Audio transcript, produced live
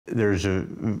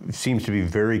Seems to be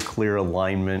very clear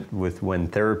alignment with when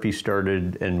therapy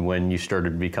started and when you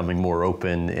started becoming more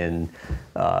open in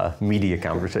media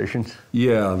conversations.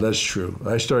 Yeah, that's true.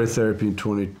 I started therapy in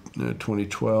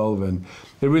 2012, and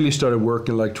it really started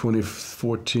working like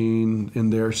 2014 in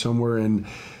there somewhere. And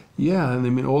yeah, and I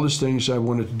mean, all these things I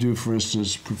wanted to do, for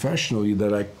instance, professionally,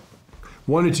 that I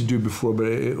wanted to do before, but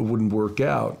it wouldn't work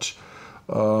out,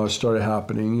 started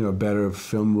happening, you know, better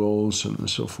film roles and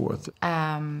so forth.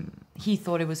 He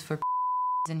thought it was for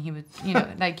and he would, you know,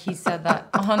 like he said that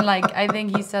on like, I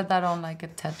think he said that on like a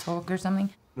TED Talk or something.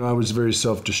 You know, I was very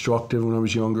self-destructive when I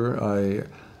was younger.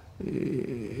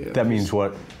 That means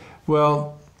what?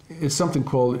 Well, it's something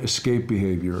called escape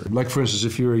behavior. Like, for instance,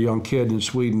 if you're a young kid in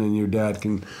Sweden and your dad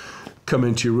can come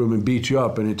into your room and beat you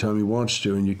up anytime he wants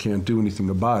to, and you can't do anything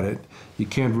about it, you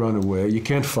can't run away, you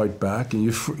can't fight back, and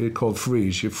it's called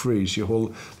freeze. You freeze. Your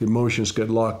whole the emotions get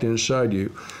locked inside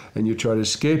you, and you try to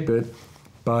escape it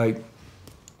by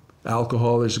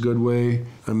alcohol is a good way.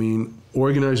 I mean,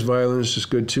 organized violence is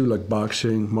good too, like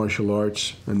boxing, martial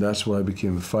arts, and that's why I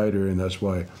became a fighter, and that's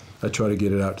why I try to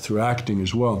get it out through acting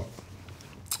as well.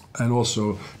 And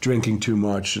also drinking too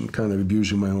much and kind of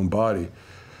abusing my own body.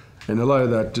 And a lot of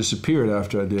that disappeared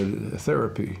after I did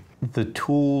therapy. The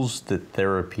tools that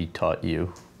therapy taught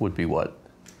you would be what?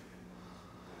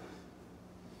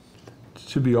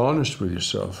 To be honest with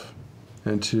yourself,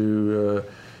 and to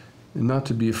not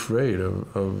to be afraid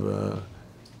of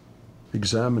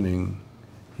examining,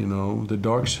 you know, the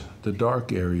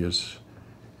dark areas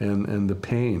and the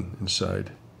pain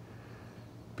inside.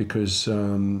 Because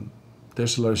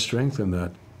there's a lot of strength in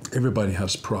that. Everybody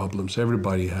has problems.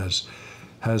 Everybody has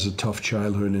a tough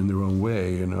childhood in their own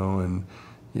way, you know. And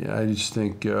yeah, I just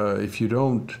think if you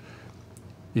don't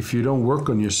work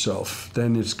on yourself,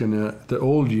 then it's gonna. The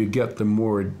older you get, the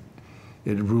more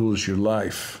it rules your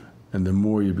life, and the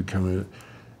more you become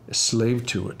a slave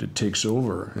to it. It takes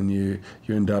over, and you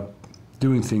end up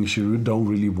doing things you don't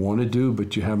really want to do,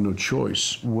 but you have no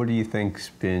choice. What do you think's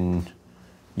been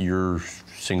your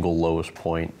single lowest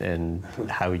point and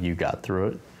how you got through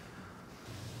it?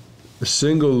 The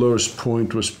single lowest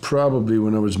point was probably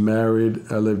when I was married.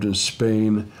 I lived in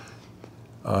Spain.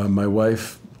 My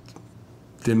wife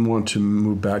didn't want to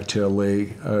move back to LA.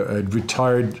 I'd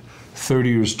retired 30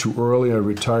 years too early. I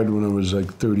retired when I was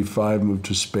like 35, moved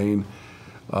to Spain.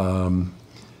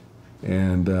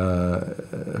 And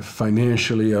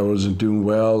financially, I wasn't doing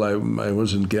well. I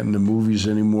wasn't getting the movies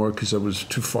anymore because I was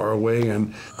too far away,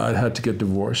 and I had to get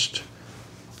divorced.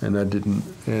 And I didn't,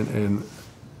 and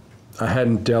I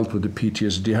hadn't dealt with the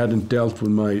PTSD, I hadn't dealt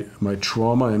with my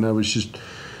trauma, and I was just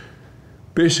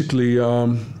basically,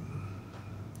 I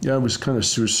was kind of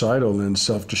suicidal and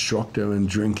self-destructive and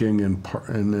drinking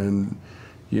and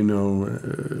you know,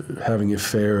 having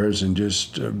affairs and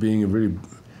just being a really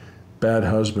bad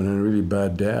husband and a really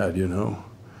bad dad, you know.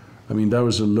 I mean, that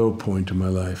was a low point in my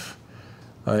life.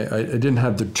 I didn't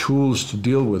have the tools to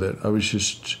deal with it. I was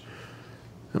just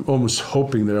almost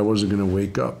hoping that I wasn't going to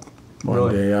wake up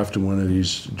one day after one of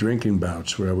these drinking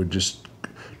bouts where I would just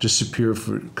disappear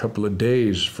for a couple of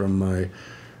days from my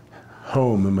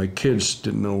home, and my kids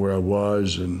didn't know where I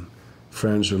was, and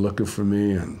friends were looking for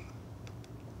me, and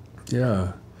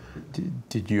yeah.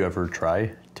 Did you ever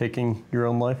try taking your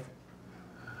own life?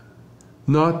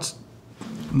 Not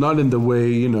in the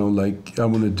way, you know, like I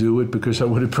want to do it, because I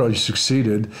would have probably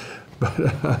succeeded, but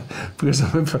because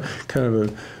I'm kind of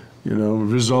a, you know,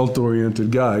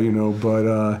 result-oriented guy, you know,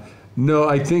 but no,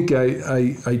 I think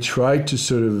I tried to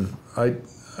sort of, I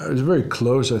was very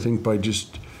close, I think, by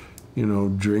just, you know,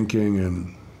 drinking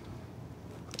and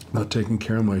not taking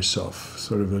care of myself,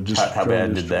 sort of just. How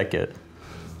bad did that get?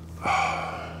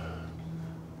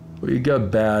 Well, it got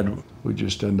bad. We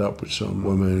just end up with some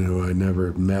woman who I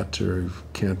never met or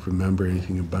can't remember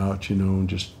anything about, you know, and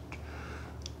just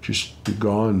be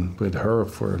gone with her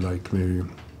for like maybe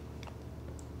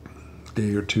a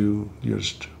day or two,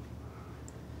 just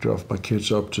drove my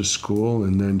kids up to school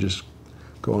and then just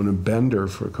go on a bender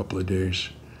for a couple of days,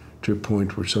 to a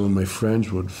point where some of my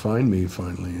friends would find me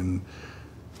finally and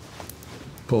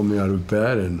pull me out of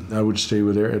bed, and I would stay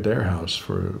with at their house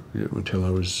until I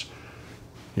was,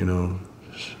 you know,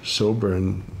 sober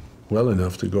and well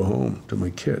enough to go home to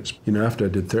my kids. You know, after I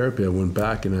did therapy, I went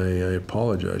back and I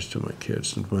apologized to my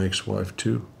kids and my ex-wife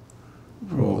too.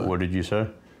 What did you say?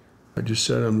 I just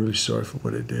said, I'm really sorry for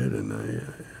what I did, and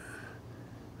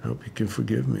I hope you can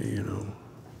forgive me, you know.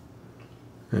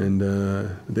 And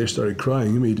they started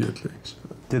crying immediately. So.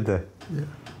 Did they? Yeah.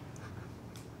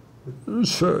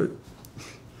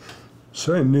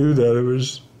 So I knew that it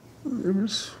was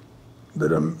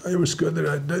it was good that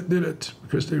I did it,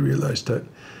 because they realized that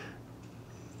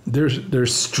their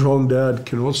strong dad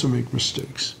can also make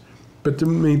mistakes. But the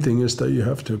main thing is that you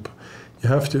have to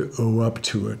owe up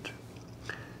to it.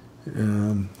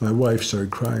 My wife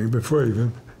started crying before I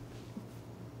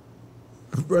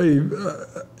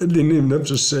didn't even have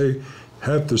to say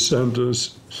half the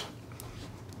sentence.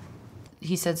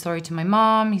 He said sorry to my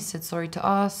mom. He said sorry to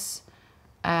us.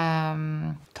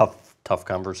 Tough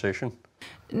conversation.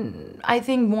 I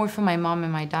think more for my mom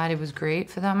and my dad, it was great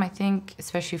for them, I think,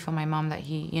 especially for my mom, that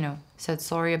he, you know, said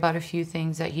sorry about a few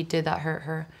things that he did that hurt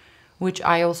her, which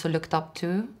I also looked up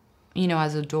to, you know,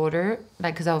 as a daughter,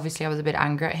 like, because obviously I was a bit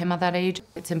angry at him at that age.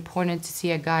 It's important to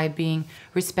see a guy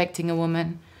respecting a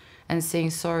woman and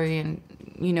saying sorry and,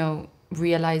 you know,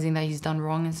 realizing that he's done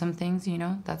wrong in some things, you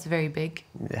know, that's very big.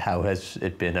 How has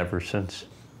it been ever since?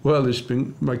 Well, it's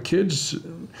been, my kids,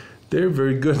 they're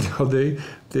very good now. They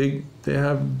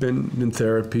have been in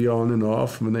therapy on and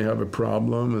off when they have a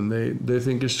problem, and they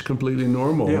think it's completely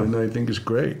normal, yeah. And I think it's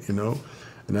great, you know.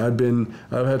 And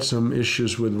I've had some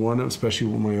issues with one, especially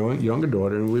with my younger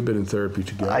daughter, and we've been in therapy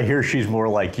together. I hear she's more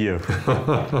like you.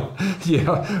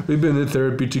 Yeah, we've been in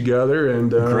therapy together, and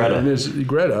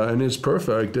Greta, and it's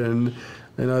perfect, and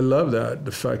I love that,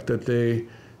 the fact that they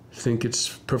think it's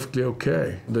perfectly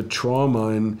okay. The trauma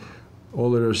and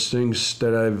all of those things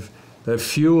that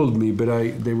fueled me, but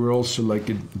they were also like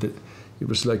it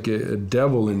was like a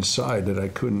devil inside that I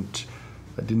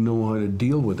didn't know how to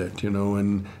deal with it, you know.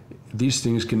 And these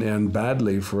things can end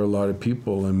badly for a lot of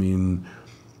people. I mean,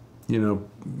 you know,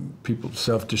 people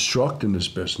self-destruct in this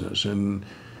business, and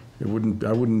I wouldn't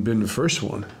have been the first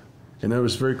one, and I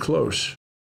was very close.